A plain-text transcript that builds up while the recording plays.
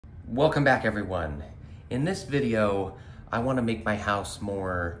Welcome back, everyone. In this video, I want to make my house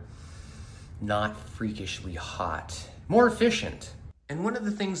more not freakishly hot, more efficient. And one of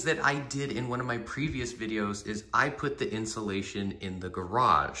the things that I did in one of my previous videos is I put the insulation in the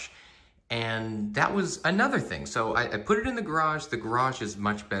garage. And that was another thing. So I put it in the garage. The garage is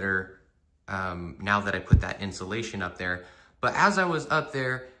much better now that I put that insulation up there. But as I was up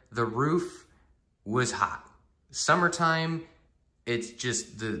there, the roof was hot. Summertime, it's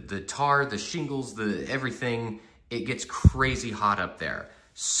just the tar, the shingles, everything, it gets crazy hot up there.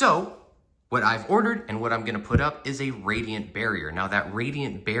 So what I've ordered and what I'm gonna put up is a radiant barrier. Now that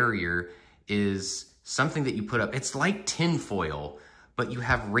radiant barrier is something that you put up, it's like tin foil, but you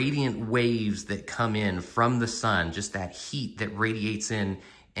have radiant waves that come in from the sun, just that heat that radiates in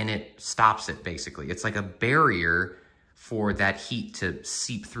and it stops it basically. It's like a barrier for that heat to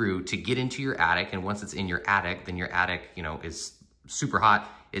seep through to get into your attic. And once it's in your attic, then your attic, is super hot.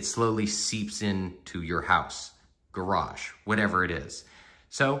 It slowly seeps into your house, garage, whatever it is.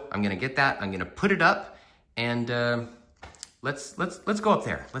 So I'm gonna get that, I'm gonna put it up, and let's go up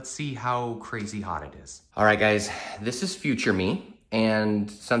there. Let's see how crazy hot it is. All right, guys, this is future me,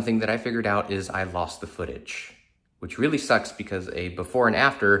 and something that I figured out is I lost the footage, which really sucks because a before and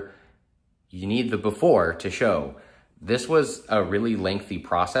after, you need the before to show. This was a really lengthy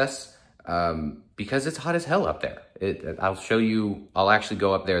process because it's hot as hell up there. I'll show you, I'll actually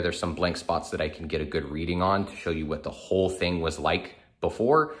go up there. There's some blank spots that I can get a good reading on to show you what the whole thing was like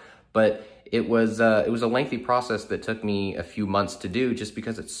before. But it was a lengthy process that took me a few months to do just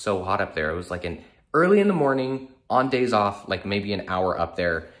because it's so hot up there. It was like early in the morning, on days off, like maybe an hour up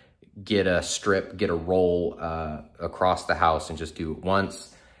there, get a strip, get a roll across the house and just do it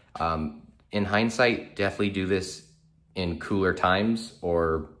once. In hindsight, definitely do this in cooler times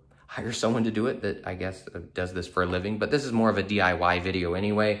or hire someone to do it that I guess does this for a living, but this is more of a DIY video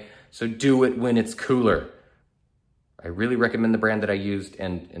anyway, so do it when it's cooler. I really recommend the brand that I used,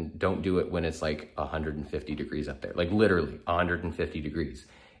 and don't do it when it's like 150 degrees up there, like literally 150 degrees.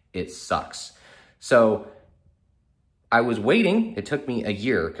 It sucks. So I was waiting, it took me a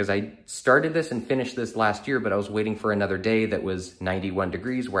year because I started this and finished this last year, but I was waiting for another day that was 91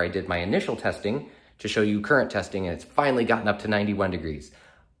 degrees where I did my initial testing to show you current testing, and it's finally gotten up to 91 degrees.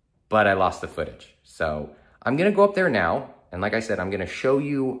 But I lost the footage. So I'm gonna go up there now. And like I said, I'm gonna show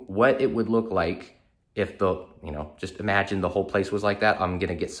you what it would look like if just imagine the whole place was like that. I'm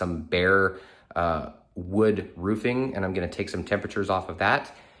gonna get some bare wood roofing and I'm gonna take some temperatures off of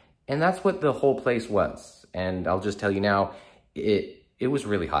that. And that's what the whole place was. And I'll just tell you now, it was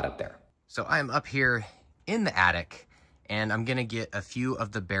really hot up there. So I'm up here in the attic and I'm gonna get a few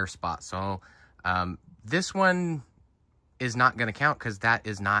of the bare spots. So this one is not going to count because that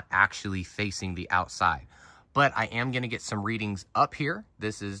is not actually facing the outside. But I am going to get some readings up here.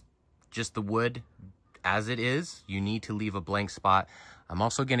 This is just the wood as it is. You need to leave a blank spot. I'm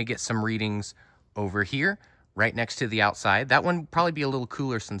also going to get some readings over here, right next to the outside. That one would probably be a little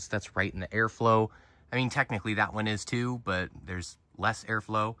cooler since that's right in the airflow. I mean, technically that one is too, but there's less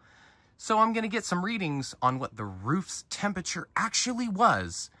airflow. So I'm going to get some readings on what the roof's temperature actually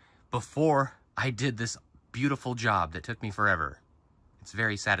was before I did this beautiful job that took me forever. It's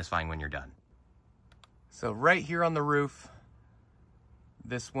very satisfying when you're done. So right here on the roof,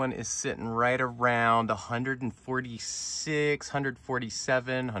 this one is sitting right around 146,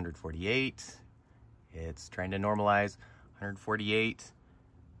 147, 148. It's trying to normalize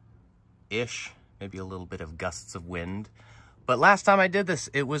 148-ish, maybe a little bit of gusts of wind. But last time I did this,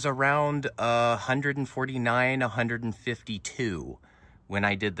 it was around 149, 152. When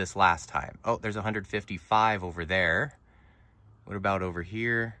I did this last time. Oh, there's 155 over there. What about over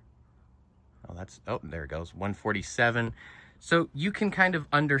here? Oh, there it goes, 147. So you can kind of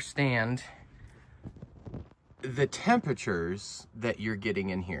understand the temperatures that you're getting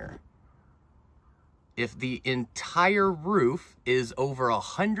in here. If the entire roof is over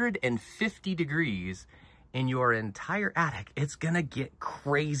 150 degrees in your entire attic, it's gonna get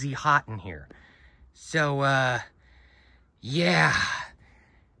crazy hot in here. So, yeah.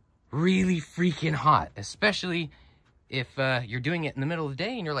 Really freaking hot, especially if you're doing it in the middle of the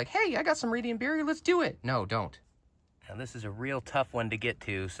day and you're like, hey, I got some radiant barrier, let's do it. No, don't. Now this is a real tough one to get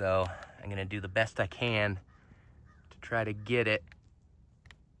to, so I'm gonna do the best I can to try to get it.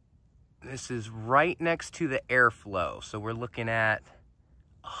 This is right next to the airflow, so we're looking at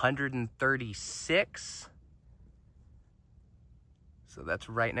 136. So that's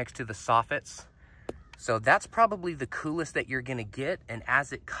right next to the soffits. So that's probably the coolest that you're gonna get, and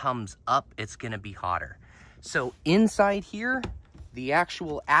as it comes up, it's gonna be hotter. So inside here, the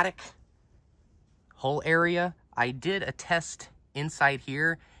actual attic whole area, I did a test inside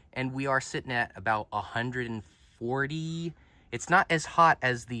here, and we are sitting at about 140. It's not as hot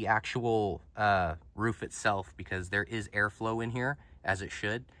as the actual roof itself because there is airflow in here, as it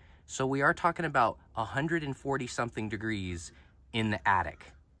should. So we are talking about 140 something degrees in the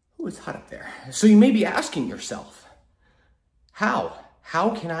attic. Oh, it's hot up there. So you may be asking yourself, how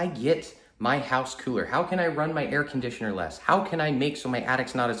can I get my house cooler? How can I run my air conditioner less? How can I make so my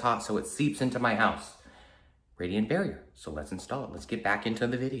attic's not as hot so it seeps into my house? Radiant barrier. So let's install it. Let's get back into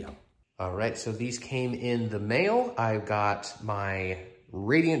the video. All right, so these came in the mail. I got my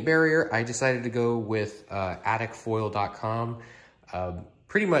radiant barrier. I decided to go with atticfoil.com.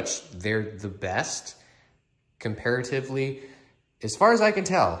 Pretty much they're the best comparatively. As far as I can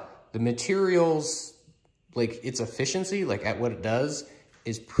tell, the materials, like its efficiency, like at what it does,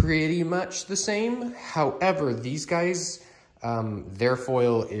 is pretty much the same. However, these guys, their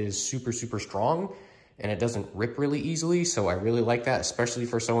foil is super, super strong and it doesn't rip really easily. So I really like that, especially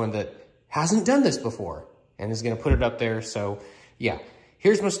for someone that hasn't done this before and is gonna put it up there. So yeah,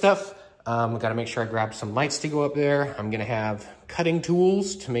 here's my stuff. I gotta make sure I grab some lights to go up there. I'm gonna have cutting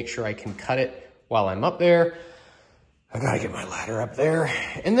tools to make sure I can cut it while I'm up there. I gotta get my ladder up there.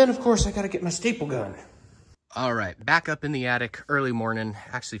 And then of course I gotta get my staple gun. All right, back up in the attic, early morning.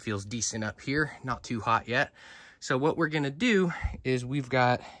 Actually feels decent up here, not too hot yet. So what we're gonna do is we've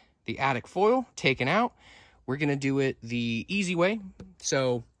got the attic foil taken out. We're gonna do it the easy way.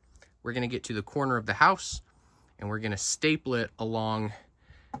 So we're gonna get to the corner of the house and we're gonna staple it along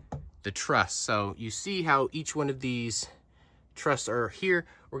the truss. So you see how each one of these trusses are here.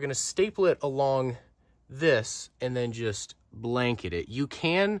 We're gonna staple it along this and then just blanket it. You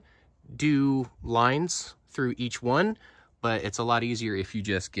can do lines through each one, but it's a lot easier if you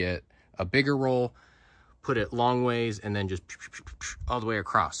just get a bigger roll, put it long ways, and then just all the way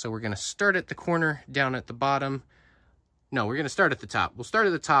across. So we're gonna start at the corner, down at the bottom. No, we're gonna start at the top. We'll start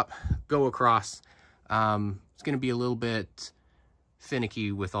at the top, go across. It's gonna be a little bit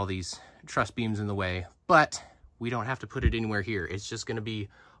finicky with all these truss beams in the way, but we don't have to put it anywhere here. It's just gonna be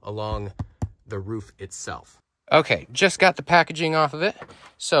along the roof itself. Okay, just got the packaging off of it.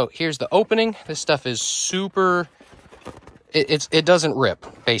 So here's the opening. This stuff is super, it doesn't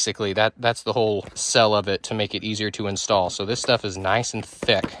rip, basically. That's the whole sell of it, to make it easier to install. So this stuff is nice and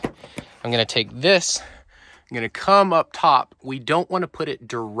thick. I'm gonna take this, I'm gonna come up top. We don't wanna put it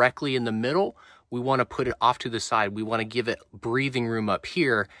directly in the middle. We wanna put it off to the side. We wanna give it breathing room up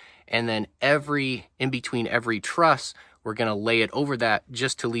here. And then in between every truss, we're gonna lay it over that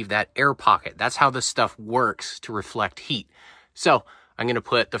just to leave that air pocket. That's how this stuff works to reflect heat. So I'm gonna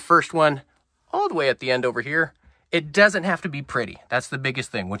put the first one all the way at the end over here. It doesn't have to be pretty. That's the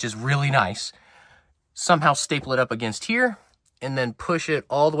biggest thing, which is really nice. Somehow staple it up against here and then push it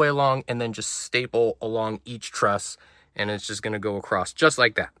all the way along and then just staple along each truss, and it's just gonna go across just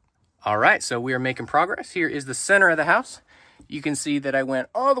like that. All right, so we are making progress. Here is the center of the house. You can see that I went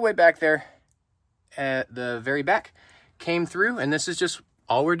all the way back there at the very back, came through, and this is just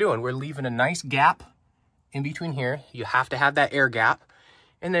all we're doing. We're leaving a nice gap in between here. You have to have that air gap,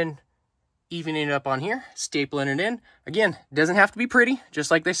 and then evening it up on here, stapling it in. Again, doesn't have to be pretty,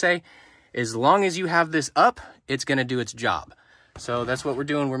 just like they say. As long as you have this up, it's gonna do its job. So that's what we're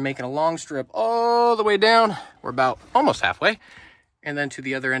doing. We're making a long strip all the way down. We're about almost halfway, and then to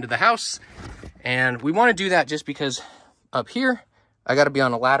the other end of the house. And we wanna do that just because up here, I gotta be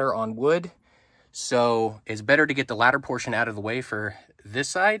on a ladder on wood. So it's better to get the ladder portion out of the way for this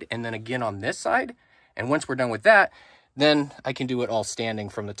side and then again on this side. And once we're done with that, then I can do it all standing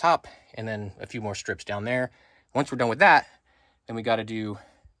from the top and then a few more strips down there. Once we're done with that, then we got to do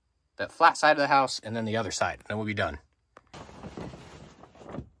that flat side of the house and then the other side. Then we'll be done.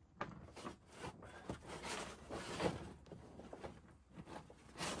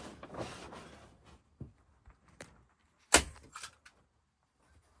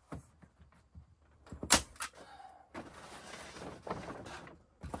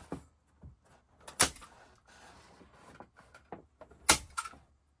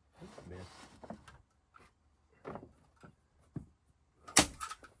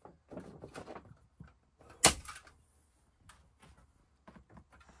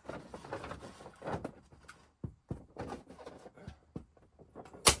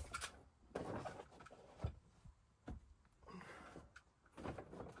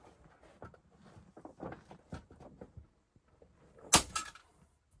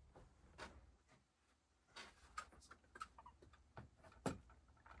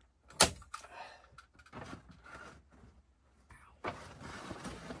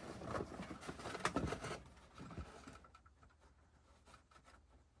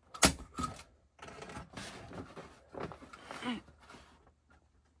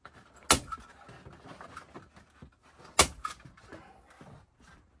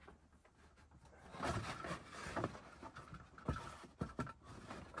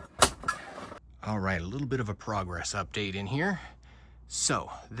 All right, a little bit of a progress update in here. So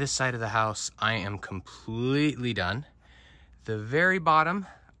this side of the house, I am completely done. The very bottom,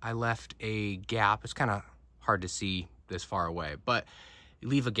 I left a gap. It's kind of hard to see this far away, but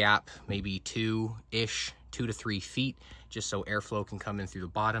leave a gap, maybe 2 to 3 feet, just so airflow can come in through the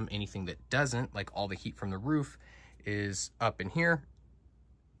bottom. Anything that doesn't, like all the heat from the roof, is up in here.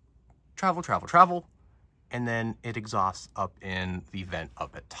 Travel, and then it exhausts up in the vent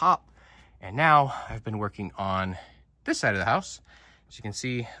up at top. And now I've been working on this side of the house. As you can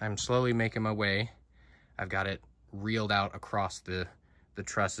see, I'm slowly making my way. I've got it reeled out across the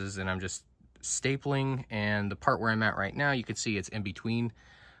trusses, and I'm just stapling, and the part where I'm at right now, you can see it's in between.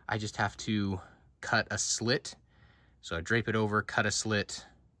 I just have to cut a slit. So I drape it over, cut a slit,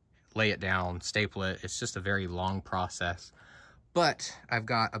 lay it down, staple it. It's just a very long process. But I've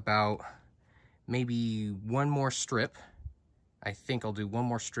got about maybe one more strip. I think I'll do one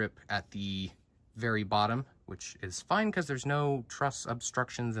more strip at the very bottom, which is fine because there's no truss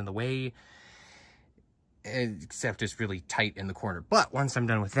obstructions in the way, except it's really tight in the corner. But once I'm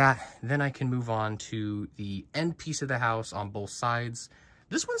done with that, then I can move on to the end piece of the house on both sides.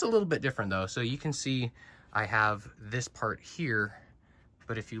 This one's a little bit different though. So you can see I have this part here,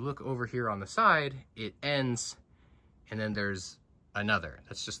 but if you look over here on the side, it ends and then there's another.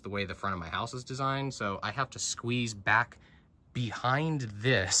 That's just the way the front of my house is designed. So I have to squeeze back behind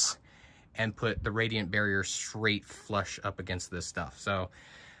this and put the radiant barrier straight flush up against this stuff. So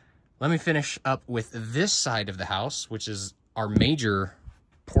let me finish up with this side of the house, which is our major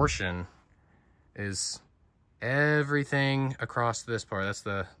portion, is everything across this part. That's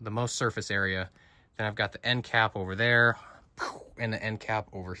the most surface area. Then I've got the end cap over there and the end cap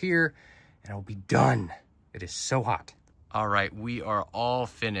over here, and I'll be done. It is so hot. All right, we are all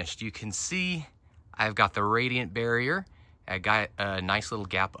finished. You can see I've got the radiant barrier. I got a nice little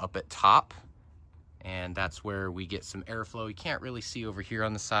gap up at top, and that's where we get some airflow. You can't really see over here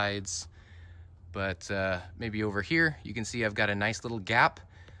on the sides, but maybe over here, you can see I've got a nice little gap.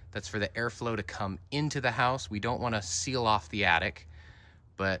 That's for the airflow to come into the house. We don't want to seal off the attic,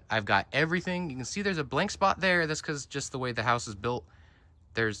 but I've got everything. You can see there's a blank spot there. That's because just the way the house is built,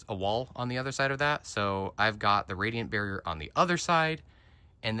 there's a wall on the other side of that. So I've got the radiant barrier on the other side,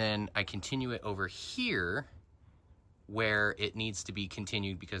 and then I continue it over here where it needs to be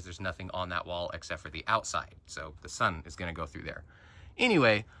continued because there's nothing on that wall except for the outside. So the sun is gonna go through there.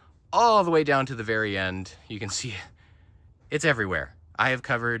 Anyway, all the way down to the very end, you can see it's everywhere. I have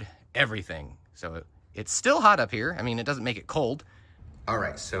covered everything. So it's still hot up here. I mean, it doesn't make it cold. All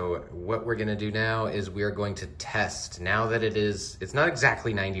right, so what we're gonna do now is we're going to test, now that it's not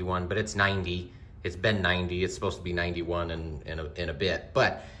exactly 91, but it's 90. It's been 90, it's supposed to be 91 in a bit,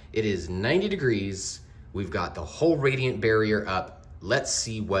 but it is 90 degrees. We've got the whole radiant barrier up. Let's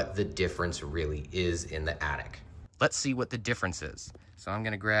see what the difference really is in the attic. Let's see what the difference is. So I'm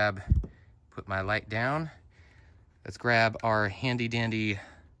gonna put my light down. Let's grab our handy dandy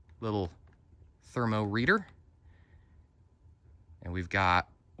little thermo reader. And we've got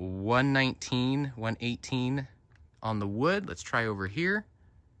 119, 118 on the wood. Let's try over here.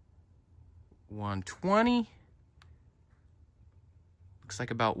 120. Looks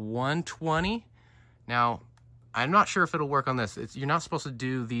like about 120. Now, I'm not sure if it'll work on this. You're not supposed to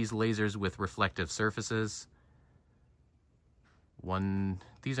do these lasers with reflective surfaces.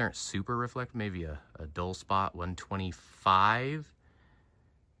 These aren't super reflective, maybe a dull spot, 125.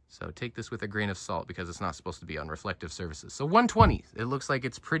 So take this with a grain of salt because it's not supposed to be on reflective surfaces. So 120, it looks like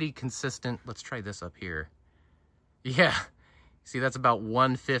it's pretty consistent. Let's try this up here. Yeah, see that's about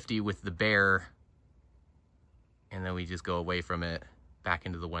 150 with the bare. And then we just go away from it back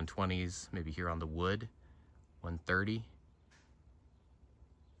into the 120s, maybe here on the wood, 130,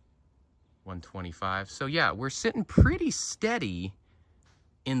 125. So yeah, we're sitting pretty steady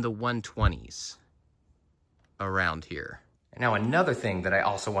in the 120s around here. Now, another thing that I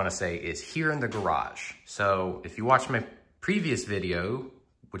also want to say is here in the garage. So if you watch my previous video,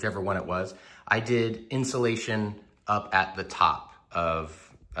 whichever one it was, I did insulation up at the top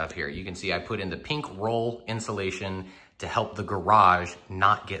of here. You can see I put in the pink roll insulation to help the garage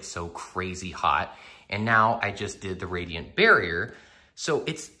not get so crazy hot. And now I just did the radiant barrier. So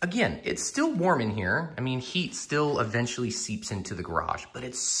it's still warm in here. I mean, heat still eventually seeps into the garage, but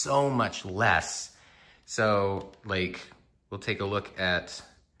it's so much less. So like, we'll take a look at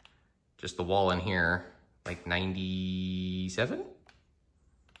just the wall in here, like 97?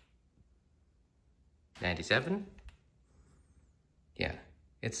 97? Yeah,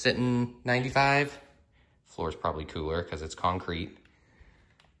 it's sitting 95. Floor's probably cooler because it's concrete.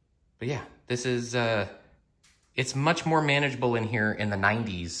 But yeah, this is, it's much more manageable in here in the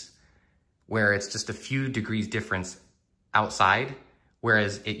 90s where it's just a few degrees difference outside,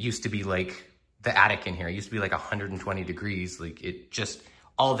 whereas it used to be like the attic in here. It used to be like 120 degrees. Like it just,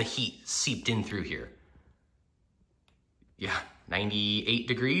 all the heat seeped in through here. Yeah, 98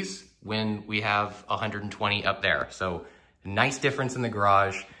 degrees when we have 120 up there. So nice difference in the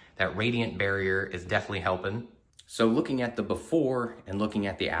garage. That radiant barrier is definitely helping. So looking at the before and looking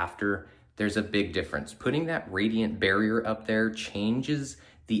at the after, there's a big difference. Putting that radiant barrier up there changes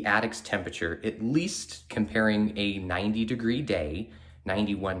the attic's temperature, at least comparing a 90-degree day,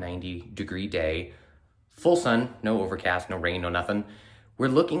 90 day, full sun, no overcast, no rain, no nothing. We're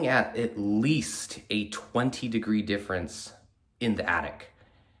looking at least a 20-degree difference in the attic.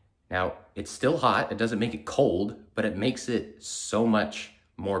 Now, it's still hot. It doesn't make it cold, but it makes it so much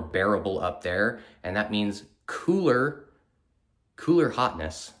more bearable up there. And that means cooler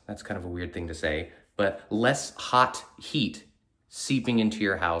hotness. That's kind of a weird thing to say, but less hot heat seeping into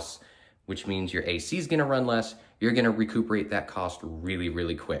your house, which means your AC is gonna run less. You're gonna recuperate that cost really,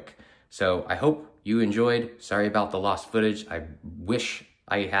 really quick. So I hope you enjoyed. Sorry about the lost footage. I wish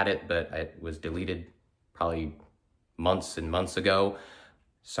I had it, but it was deleted probably months and months ago.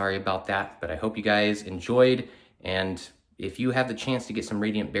 Sorry about that, but I hope you guys enjoyed. And if you have the chance to get some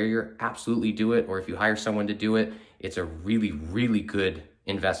radiant barrier, absolutely do it. Or if you hire someone to do it, it's a really, really good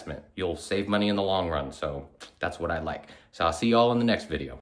investment. You'll save money in the long run. So that's what I like. So I'll see you all in the next video.